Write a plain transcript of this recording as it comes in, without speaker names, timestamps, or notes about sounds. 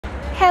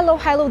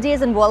Hello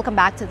dears, and welcome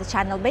back to the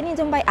channel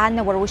Benidorm by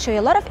Anna, where we show you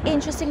a lot of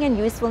interesting and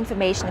useful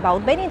information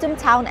about Benidorm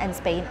town and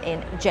Spain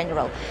in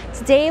general.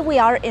 Today we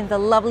are in the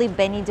lovely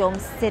Benidorm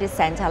city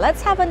center.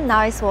 Let's have a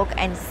nice walk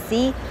and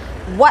see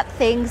what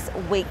things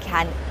we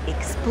can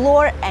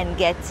explore and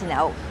get to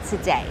know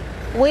today.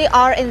 We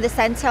are in the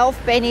center of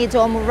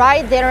Benidorm.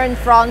 Right there in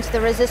front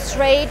there is a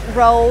straight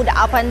road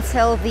up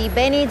until the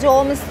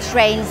Benidorm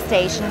train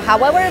station.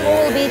 However, we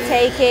will be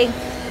taking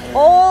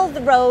all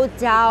the road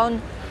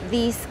down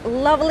these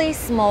lovely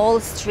small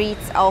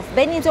streets of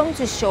Benidorm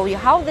to show you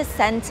how the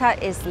center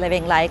is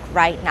living like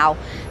right now.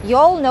 You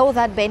all know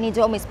that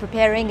Benidorm is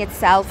preparing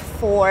itself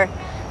for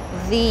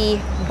the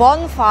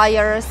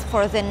bonfires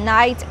for the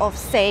night of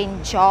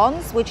St.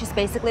 John's, which is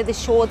basically the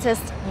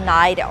shortest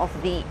night of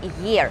the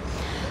year.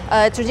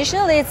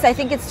 Traditionally, I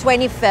think it's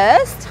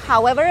 21st.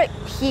 However,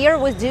 here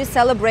we do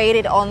celebrate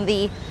it on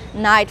the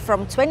night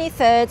from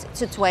 23rd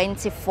to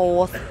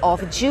 24th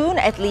of June.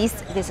 At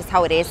least this is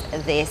how it is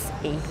this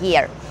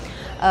year.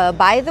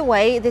 By the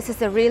way, this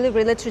is a really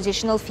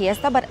traditional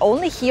fiesta, but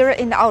only here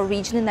in our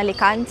region in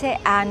Alicante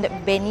and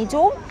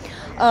Benidorm.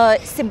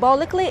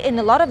 Symbolically, in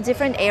a lot of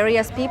different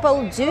areas,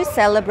 people do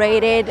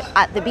celebrate it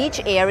at the beach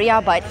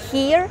area, but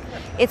here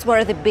it's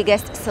where the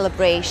biggest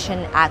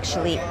celebration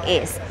actually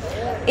is.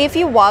 If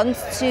you want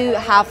to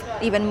have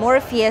even more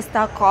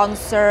fiesta,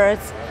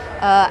 concerts,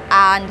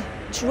 and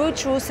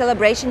true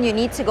celebration, you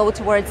need to go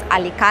towards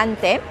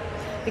Alicante,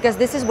 because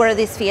this is where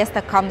this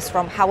fiesta comes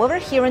from. However,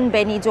 here in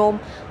Benidorm,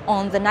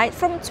 on the night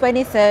from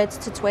 23rd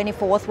to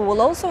 24th, we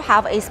will also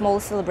have a small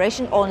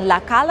celebration on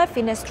La Cala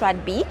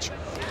Finestrat beach,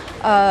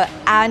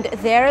 and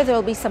there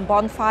will be some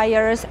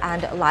bonfires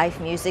and live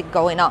music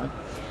going on.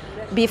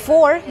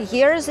 Before,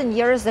 years and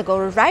years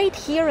ago, right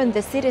here in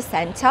the city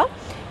center,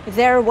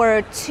 there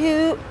were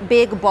two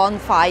big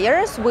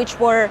bonfires, which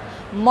were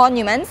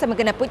monuments. I'm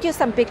going to put you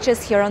some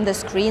pictures here on the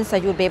screen so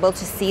you'll be able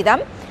to see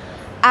them.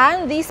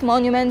 And these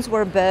monuments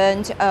were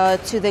burned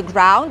to the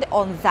ground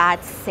on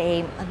that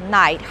same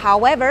night.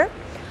 However,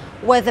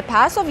 with the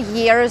pass of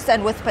years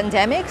and with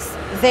pandemics,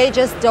 they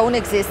just don't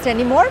exist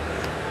anymore.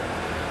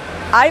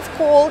 I've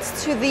called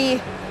to the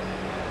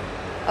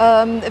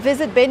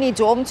Visit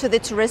Benidorm, to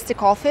the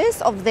touristic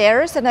office of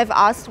theirs, and I've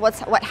asked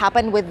what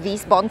happened with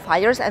these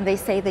bonfires, and they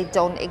say they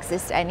don't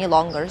exist any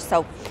longer.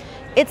 So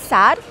it's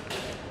sad,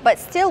 but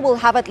still we'll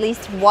have at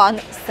least one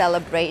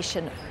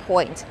celebration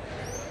point.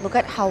 Look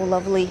at how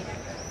lovely.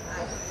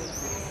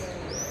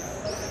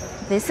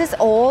 This is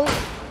all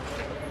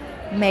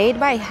made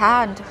by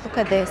hand. Look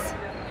at this.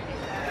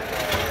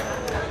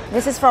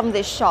 This is from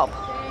this shop,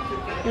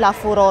 La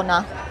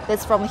Furona.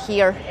 That's from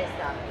here.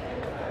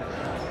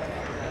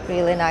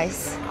 Really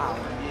nice.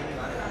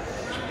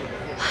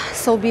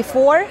 So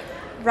before,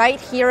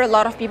 right here, a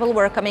lot of people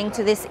were coming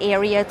to this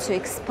area to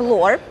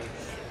explore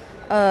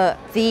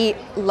the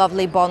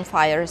lovely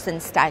bonfires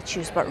and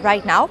statues, but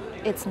right now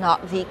it's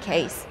not the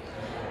case.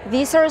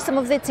 These are some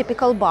of the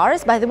typical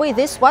bars. By the way,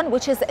 this one,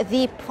 which is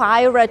the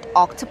Pirate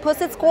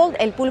Octopus, it's called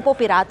El Pulpo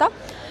Pirata.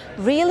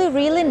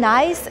 Really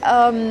nice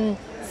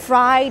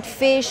fried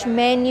fish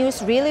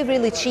menus,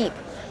 really cheap.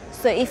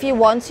 So if you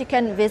want, you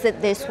can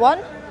visit this one.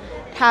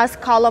 It has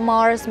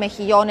calamars,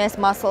 mejillones,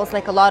 mussels,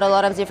 like a lot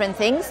of different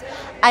things.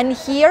 And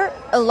here,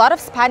 a lot of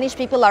Spanish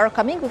people are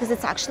coming because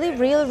it's actually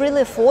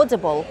really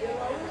affordable.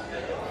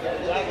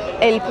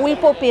 El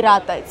Pulpo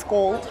Pirata, it's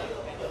called.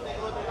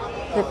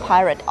 The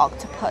Pirate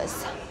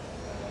Octopus.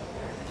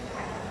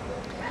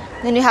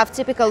 Then you have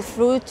typical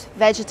fruit,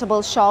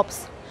 vegetable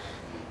shops.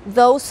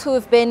 Those who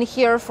have been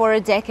here for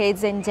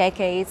decades and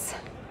decades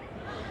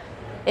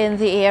in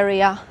the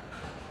area.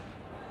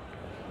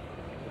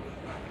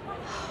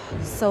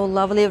 So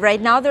lovely. Right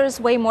now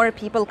there's way more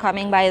people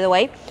coming, by the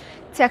way.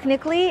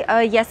 Technically,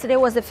 yesterday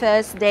was the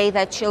first day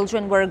that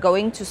children were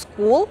going to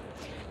school.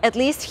 At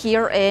least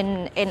here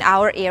in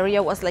our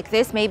area was like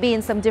this. Maybe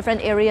in some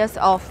different areas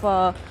of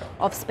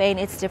Spain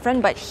it's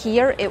different, but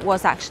here it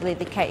was actually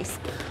the case.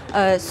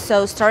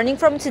 So starting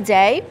from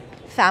today,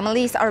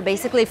 families are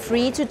basically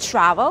free to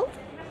travel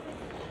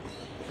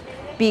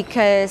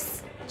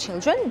because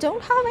children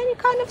don't have any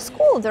kind of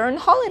school. They're on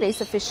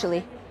holidays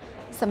officially.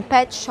 Some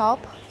pet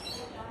shop.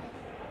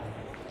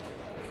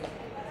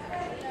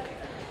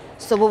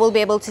 So we will be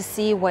able to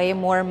see way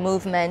more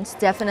movement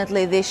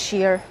definitely this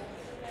year.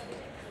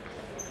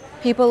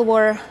 People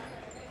were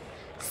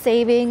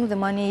saving the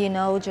money, you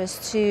know,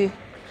 just to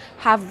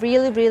have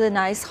really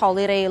nice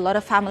holiday. A lot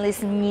of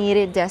families need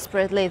it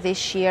desperately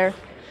this year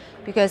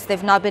because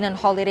they've not been on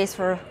holidays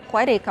for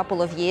quite a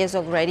couple of years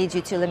already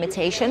due to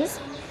limitations.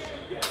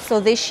 So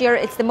this year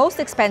it's the most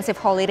expensive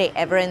holiday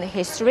ever in the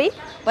history,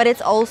 but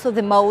it's also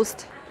the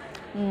most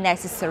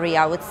necessary,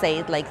 I would say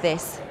it like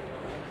this.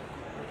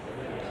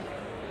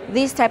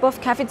 These type of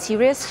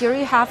cafeterias, here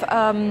you have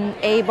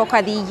a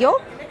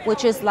bocadillo,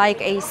 which is like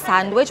a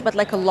sandwich, but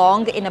like a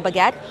long in a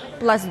baguette,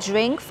 plus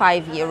drink,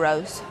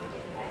 €5.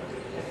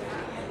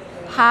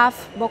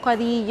 Half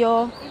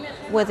bocadillo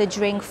with a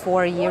drink,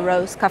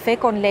 €4. Café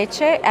con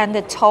leche and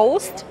the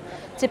toast,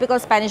 typical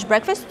Spanish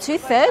breakfast,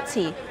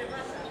 $2.30.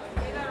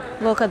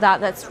 Look at that,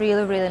 that's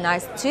really, really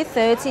nice.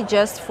 230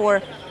 just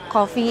for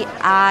coffee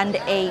and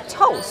a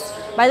toast.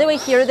 By the way,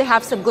 here they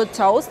have some good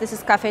toast. This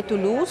is Café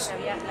Toulouse,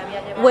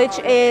 which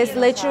is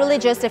literally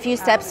just a few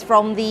steps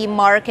from the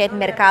market,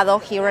 Mercado,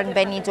 here in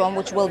Benidorm,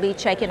 which we'll be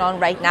checking on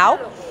right now,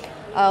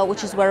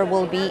 which is where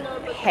we'll be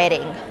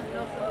heading.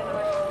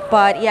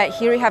 But yeah,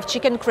 here you have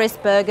chicken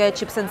crisp burger,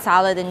 chips and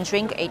salad, and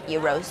drink,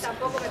 €8.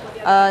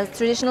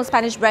 Traditional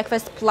Spanish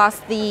breakfast plus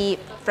the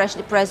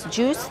freshly pressed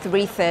juice,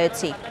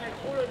 330.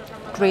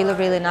 Really,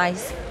 really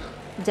nice.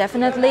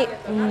 Definitely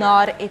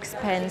not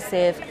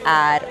expensive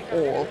at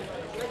all.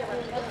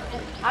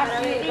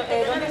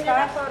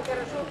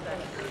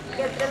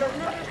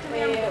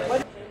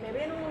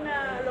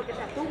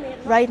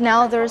 Right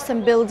now there's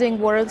some building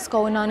works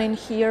going on in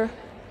here.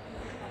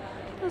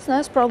 That's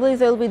nice. Probably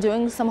they'll be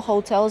doing some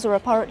hotels or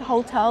apart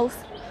hotels,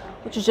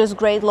 which is just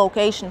great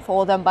location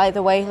for them, by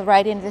the way,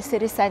 right in the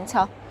city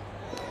center.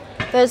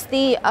 There's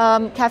the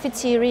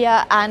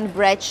cafeteria and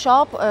bread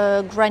shop,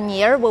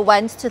 Granier. We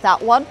went to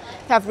that one.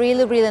 They have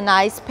really, really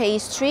nice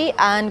pastry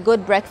and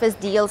good breakfast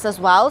deals as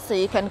well, so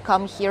you can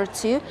come here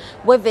too.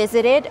 We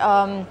visited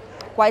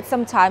quite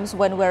some times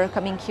when we're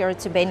coming here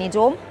to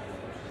Benidorm,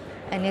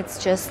 and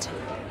it's just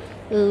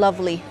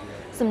lovely.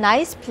 Some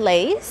nice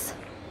place.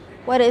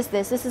 What is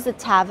this? This is a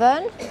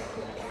tavern.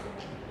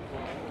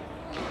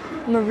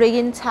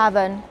 Marine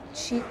Tavern,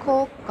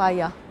 Chico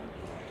Kaya.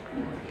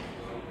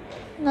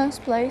 Nice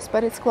place,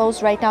 but it's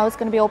closed right now. It's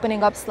going to be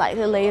opening up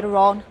slightly later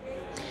on.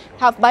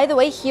 By the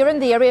way, here in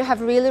the area you have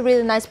really,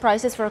 really nice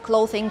prices for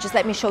clothing. Just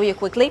let me show you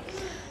quickly.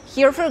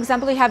 Here, for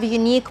example, you have a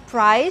unique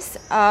price.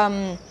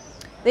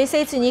 They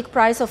say it's a unique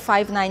price of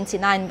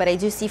 €5.99, but I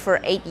do see for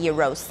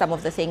 €8 some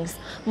of the things.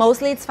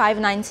 Mostly it's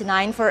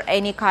 €5.99 for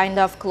any kind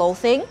of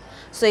clothing.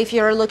 So if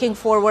you're looking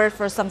forward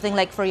for something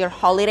like for your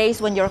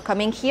holidays when you're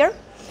coming here,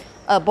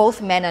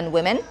 both men and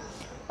women,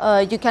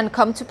 you can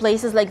come to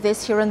places like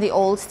this here in the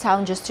old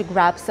town just to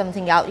grab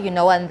something out, you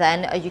know, and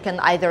then you can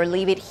either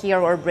leave it here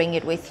or bring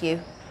it with you.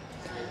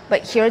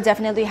 But here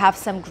definitely have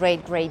some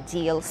great, great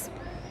deals.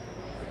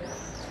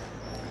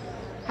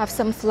 Have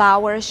some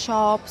flower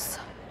shops,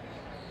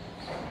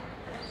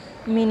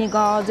 mini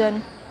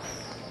garden.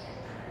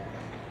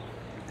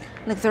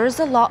 Like there's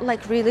a lot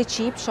like really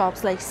cheap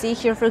shops. Like see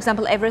here, for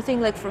example,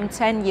 everything like from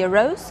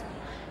 €10.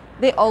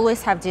 They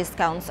always have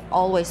discounts,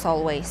 always,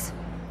 always,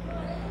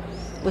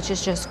 which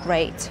is just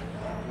great.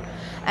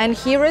 And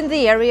here in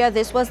the area,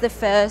 this was the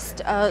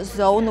first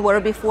zone where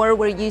before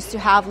we used to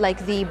have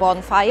like the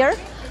bonfire,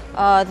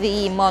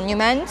 the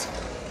monument,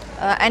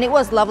 and it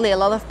was lovely. A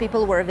lot of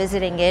people were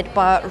visiting it,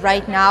 but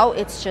right now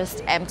it's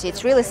just empty.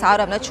 It's really sad.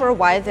 I'm not sure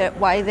why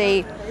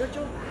they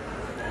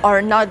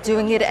are not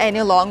doing it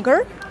any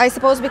longer. I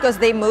suppose because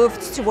they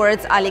moved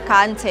towards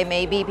Alicante,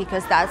 maybe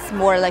because that's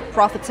more like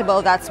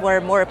profitable. That's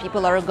where more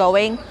people are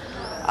going.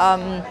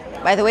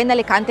 By the way, in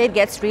Alicante, it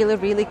gets really,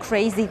 really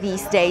crazy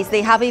these days.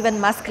 They have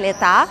even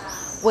mascleta,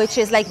 which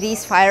is like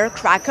these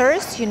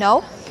firecrackers, you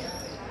know,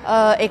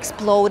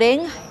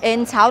 exploding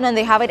in town, and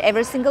they have it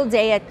every single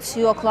day at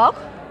 2 o'clock.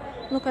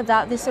 Look at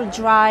that. These are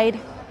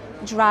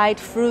dried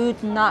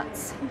fruit,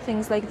 nuts,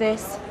 things like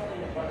this.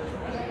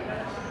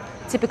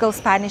 Typical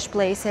Spanish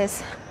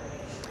places.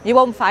 You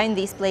won't find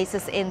these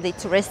places in the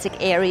touristic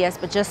areas,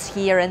 but just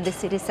here in the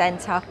city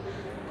center,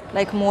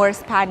 like more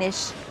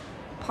Spanish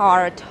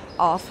part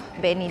of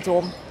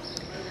Benidorm.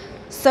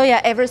 So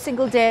yeah, every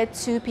single day at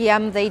 2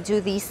 p.m. they do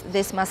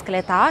this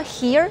mascleta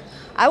here.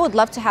 I would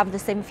love to have the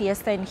same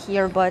fiesta in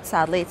here, but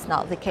sadly it's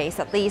not the case,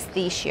 at least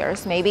these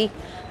years. Maybe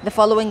the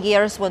following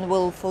years when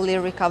we'll fully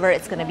recover,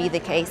 it's going to be the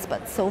case,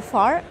 but so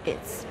far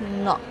it's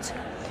not.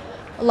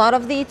 A lot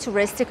of the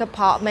touristic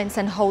apartments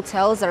and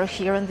hotels are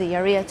here in the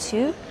area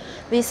too.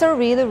 These are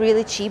really,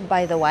 really cheap,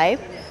 by the way.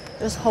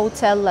 There's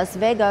Hotel Las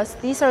Vegas.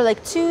 These are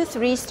like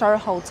 2-3 star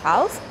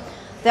hotels.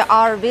 They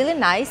are really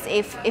nice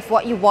if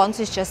what you want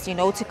is just, you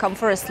know, to come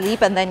for a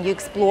sleep and then you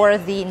explore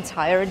the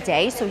entire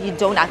day, so you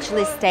don't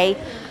actually stay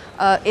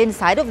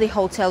inside of the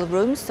hotel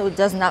rooms. So it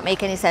does not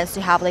make any sense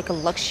to have like a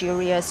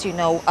luxurious, you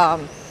know,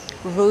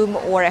 room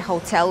or a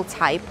hotel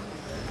type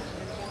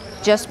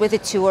just with the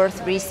 2 or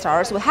 3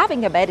 stars. Well,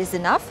 having a bed is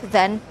enough.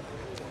 Then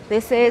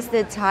this is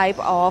the type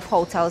of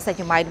hotels that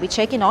you might be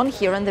checking on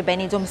here in the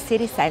Benidorm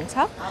city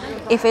center,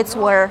 if it's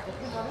where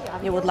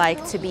you would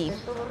like to be.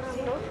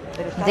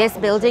 This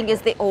building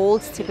is the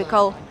old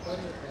typical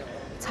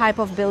type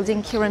of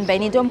building here in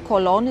Benidorm,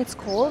 Colón it's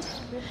called.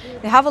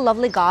 They have a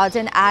lovely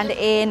garden, and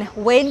in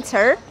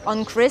winter,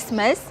 on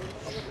Christmas,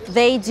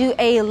 they do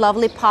a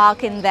lovely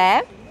park in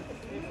there.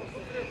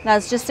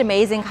 That's just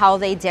amazing how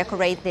they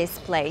decorate this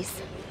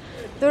place.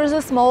 There's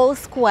a small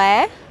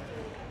square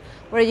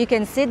where you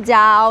can sit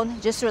down,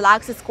 just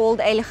relax. It's called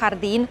El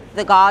Jardín,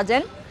 the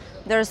garden.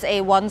 There's a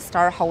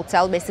 1-star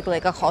hotel, basically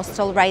like a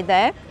hostel right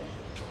there.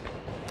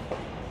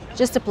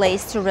 Just a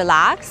place to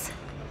relax.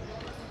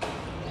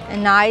 A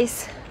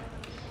nice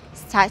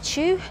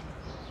statue,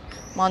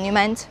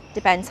 monument,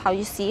 depends how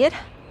you see it,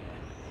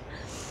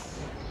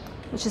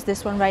 which is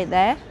this one right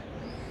there.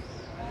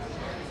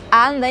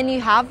 And then you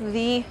have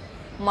the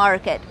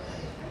market.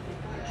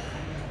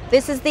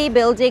 This is the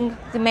building,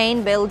 the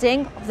main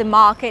building of the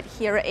market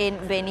here in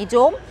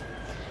Benidorm.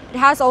 It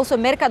has also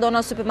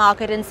Mercadona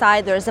supermarket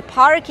inside. There's a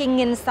parking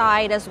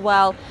inside as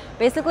well.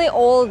 Basically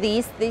all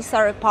these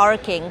are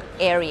parking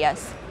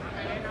areas.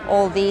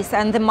 All these,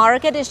 and the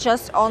market is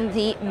just on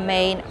the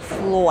main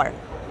floor.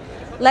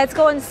 Let's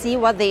go and see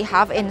what they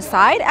have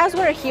inside. As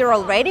we're here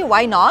already,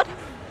 why not?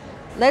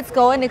 Let's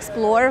go and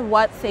explore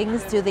what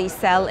things do they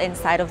sell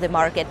inside of the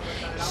market.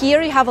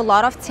 Here you have a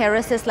lot of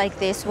terraces like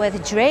this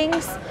with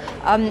drinks.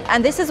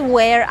 And this is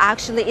where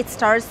actually it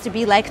starts to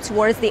be like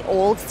towards the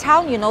old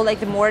town, you know, like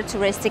the more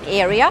touristic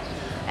area.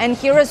 And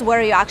here is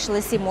where you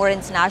actually see more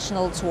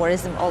international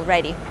tourism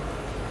already.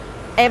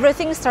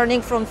 Everything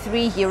starting from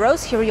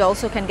 €3. Here you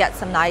also can get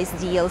some nice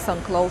deals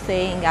on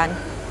clothing and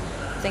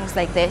things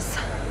like this.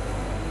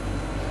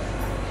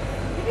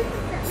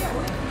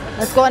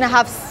 Let's go and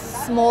have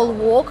a small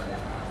walk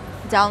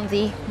down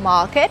the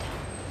market.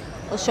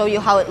 I'll show you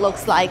how it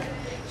looks like.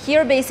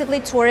 Here basically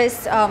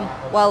tourists,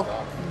 well,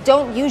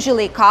 don't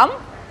usually come,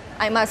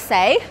 I must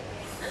say.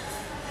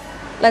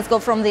 Let's go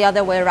from the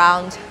other way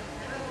around.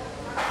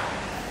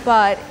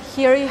 But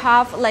here you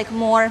have like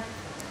more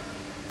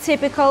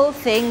typical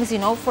things, you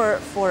know,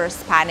 for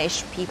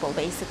Spanish people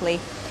basically.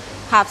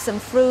 Have some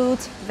fruit,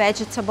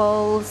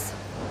 vegetables,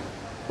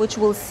 which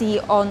we'll see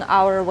on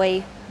our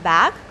way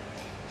back.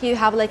 Here you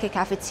have like a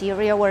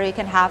cafeteria where you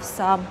can have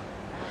some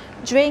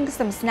drinks,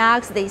 some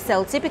snacks. They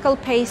sell typical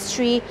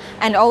pastry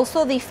and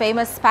also the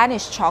famous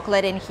Spanish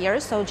chocolate in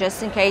here. So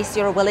just in case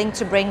you're willing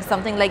to bring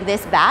something like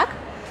this back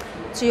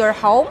to your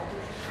home.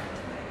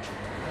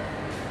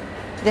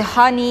 The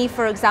honey,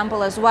 for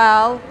example, as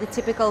well, the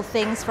typical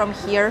things from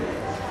here.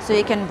 So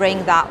you can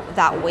bring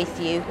that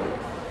with you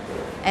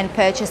and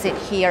purchase it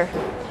here.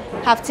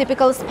 Have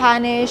typical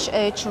Spanish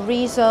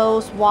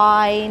chorizos,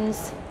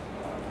 wines,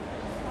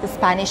 the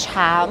Spanish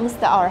hams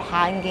that are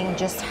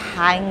just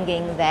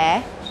hanging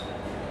there.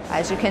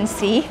 As you can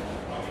see,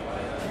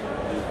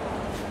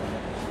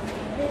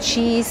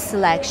 cheese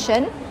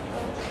selection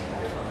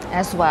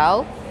as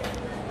well.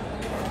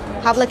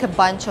 Have like a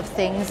bunch of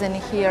things in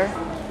here.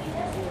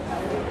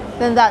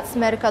 Then that's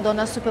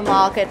Mercadona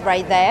supermarket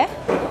right there.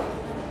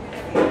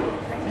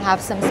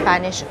 Have some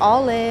Spanish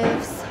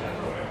olives.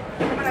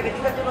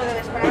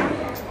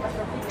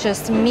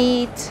 Just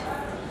meat,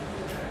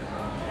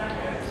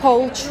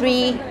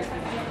 poultry,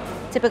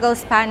 typical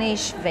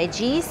Spanish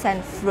veggies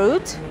and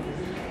fruit.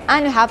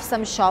 And you have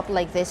some shop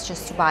like this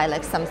just to buy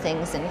like some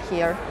things in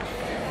here.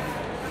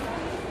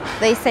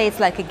 They say it's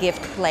like a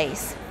gift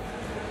place.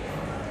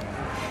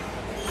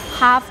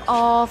 Half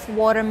of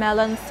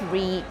watermelon,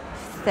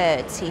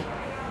 $3.30.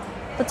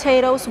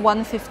 Potatoes,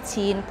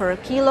 $1.15 per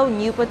kilo.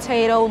 New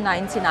potato,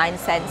 99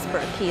 cents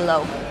per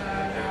kilo.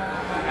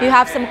 You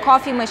have some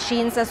coffee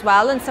machines as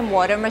well and some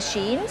water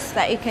machines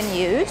that you can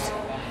use.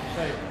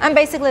 And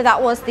basically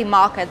that was the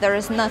market. There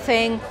is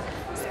nothing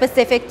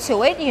specific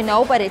to it, you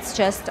know, but it's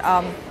just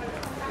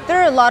there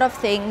are a lot of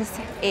things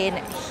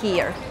in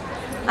here.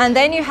 And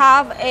then you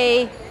have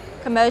a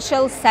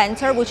commercial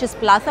center, which is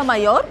Plaza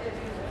Mayor,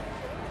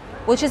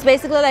 which is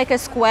basically like a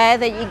square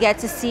that you get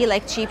to see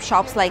like cheap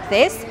shops like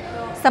this.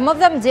 Some of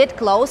them did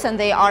close and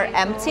they are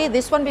empty.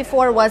 This one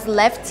before was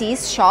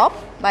Lefty's shop,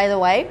 by the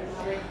way,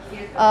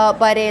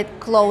 but it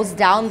closed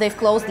down. They've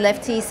closed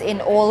Lefty's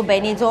in all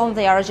Benidorm.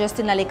 They are just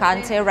in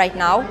Alicante right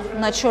now.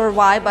 Not sure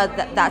why, but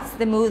that's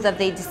the move that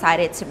they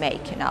decided to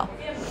make, you know.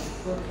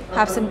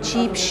 Have some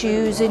cheap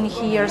shoes in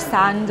here,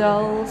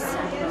 sandals.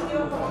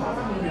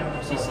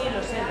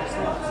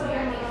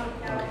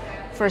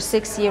 For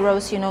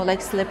 €6, you know, like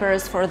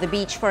slippers for the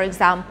beach, for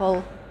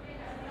example.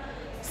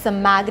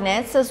 Some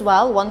magnets as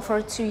well, one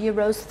for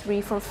 €2,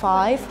 three for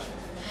 $5.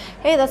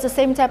 Hey, that's the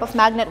same type of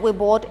magnet we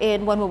bought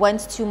in when we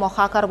went to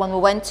Mojácar, when we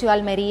went to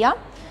Almeria.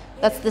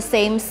 That's the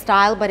same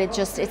style, but it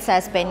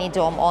says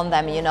Benidorm on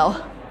them, you know.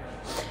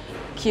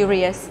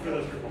 Curious.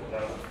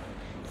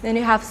 Then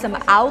you have some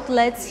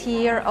outlets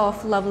here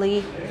of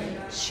lovely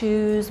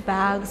shoes,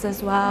 bags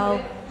as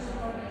well.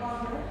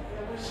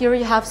 Here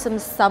you have some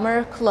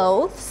summer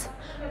clothes.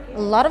 A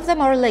lot of them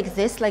are like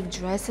this, like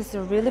dresses.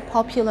 They're really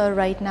popular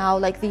right now,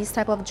 like these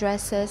type of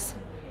dresses.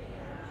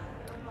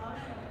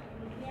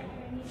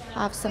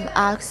 Have some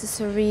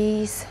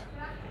accessories.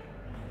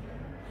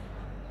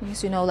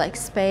 Things, you know, like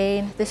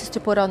Spain. This is to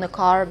put on the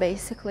car,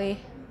 basically.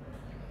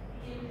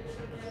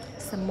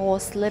 Some more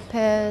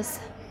slippers.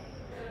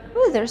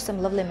 Ooh, there's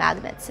some lovely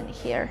magnets in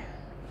here.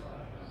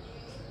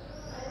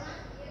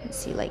 You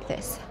see, like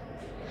this.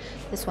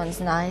 This one's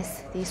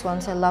nice. These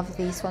ones, I love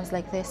these ones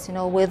like this, you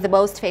know, with the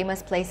most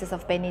famous places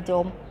of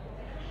Benidorm.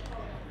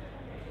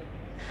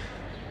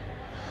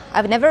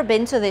 I've never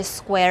been to this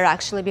square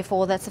actually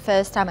before. That's the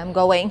first time I'm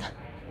going.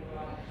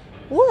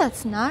 Oh,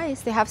 that's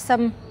nice. They have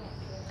some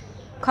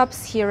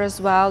cups here as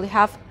well. They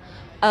have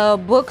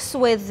books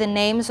with the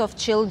names of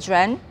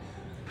children,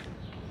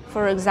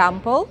 for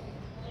example.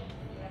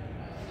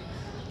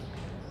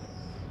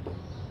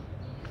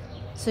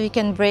 So you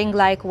can bring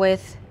like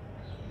with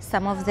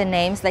some of the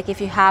names, like if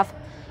you have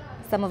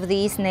some of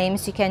these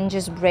names, you can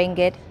just bring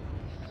it.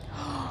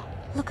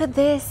 Look at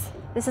this.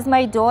 This is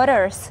my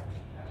daughter's.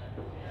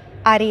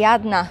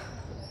 Ariadna.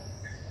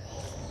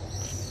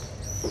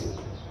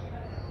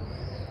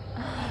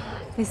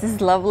 This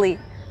is lovely.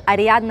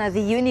 Ariadna,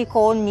 the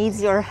unicorn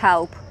needs your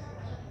help.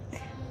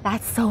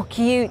 That's so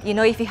cute. You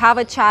know, if you have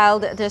a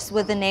child just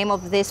with the name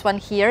of this one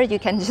here, you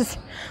can just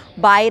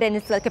buy it and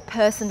it's like a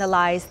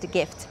personalized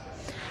gift.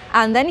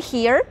 And then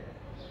here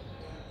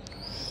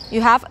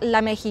you have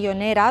La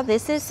Mejillonera.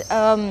 This is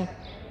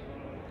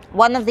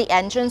one of the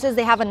entrances.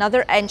 They have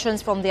another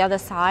entrance from the other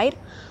side,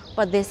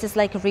 but this is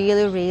like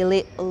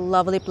really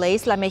lovely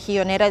place. La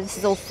Mejillonera, this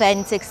is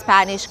authentic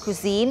Spanish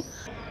cuisine.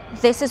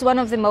 This is one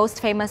of the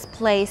most famous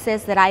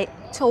places that I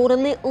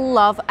totally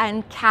love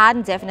and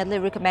can definitely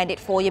recommend it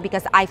for you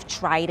because I've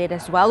tried it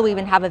as well. We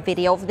even have a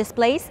video of this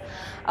place,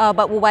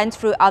 but we went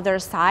through other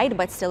side,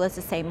 but still it's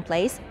the same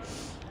place.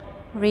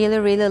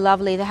 Really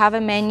lovely. They have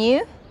a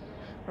menu,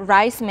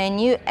 rice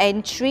menu,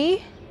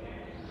 entry,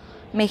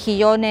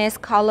 mejillones,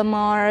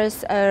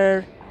 calamars,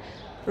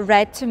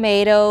 red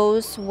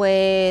tomatoes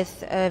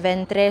with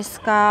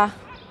ventresca,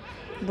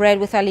 bread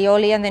with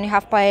alioli, and then you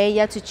have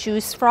paella to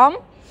choose from.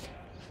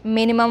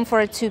 Minimum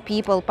for 2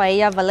 people,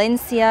 paella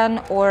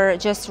Valencian or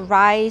just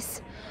rice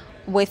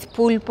with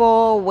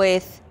pulpo,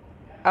 with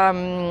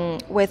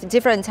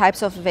different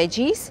types of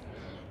veggies.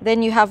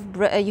 Then you have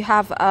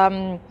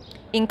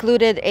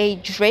included a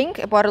drink,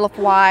 a bottle of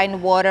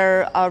wine,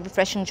 water, a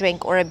refreshing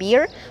drink or a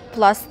beer,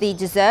 plus the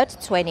dessert,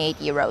 28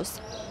 euros.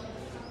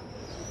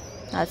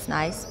 That's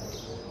nice.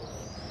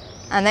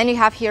 And then you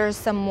have here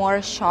some more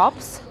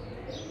shops,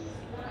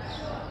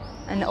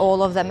 and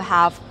all of them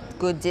have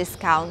good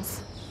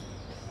discounts.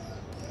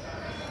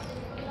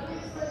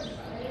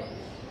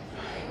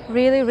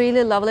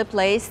 Really lovely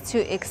place to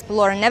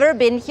explore. Never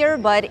been here,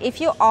 but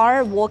if you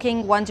are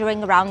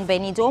wandering around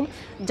Benidorm,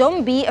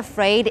 don't be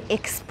afraid,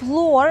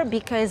 explore,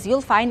 because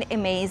you'll find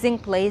amazing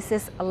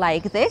places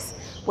like this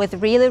with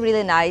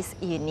really nice,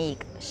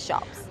 unique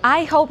shops.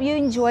 I hope you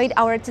enjoyed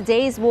our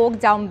today's walk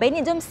down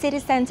Benidorm city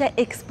center,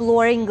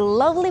 exploring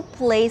lovely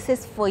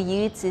places for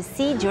you to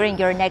see during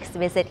your next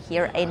visit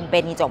here in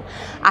Benidorm.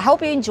 I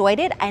hope you enjoyed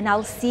it, and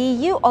I'll see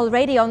you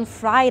already on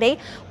Friday.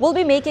 We'll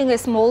be making a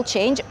small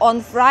change.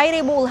 On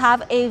Friday, we'll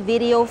have a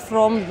video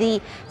from the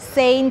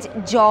St.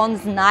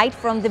 John's night,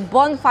 from the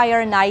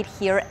bonfire night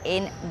here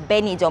in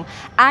Benidorm.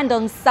 And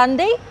on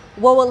Sunday,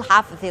 we will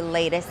have the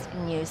latest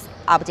news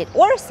update,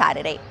 or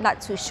Saturday,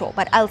 not too sure,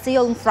 but I'll see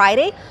you on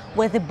Friday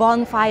with the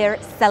bonfire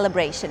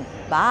celebration.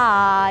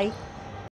 Bye!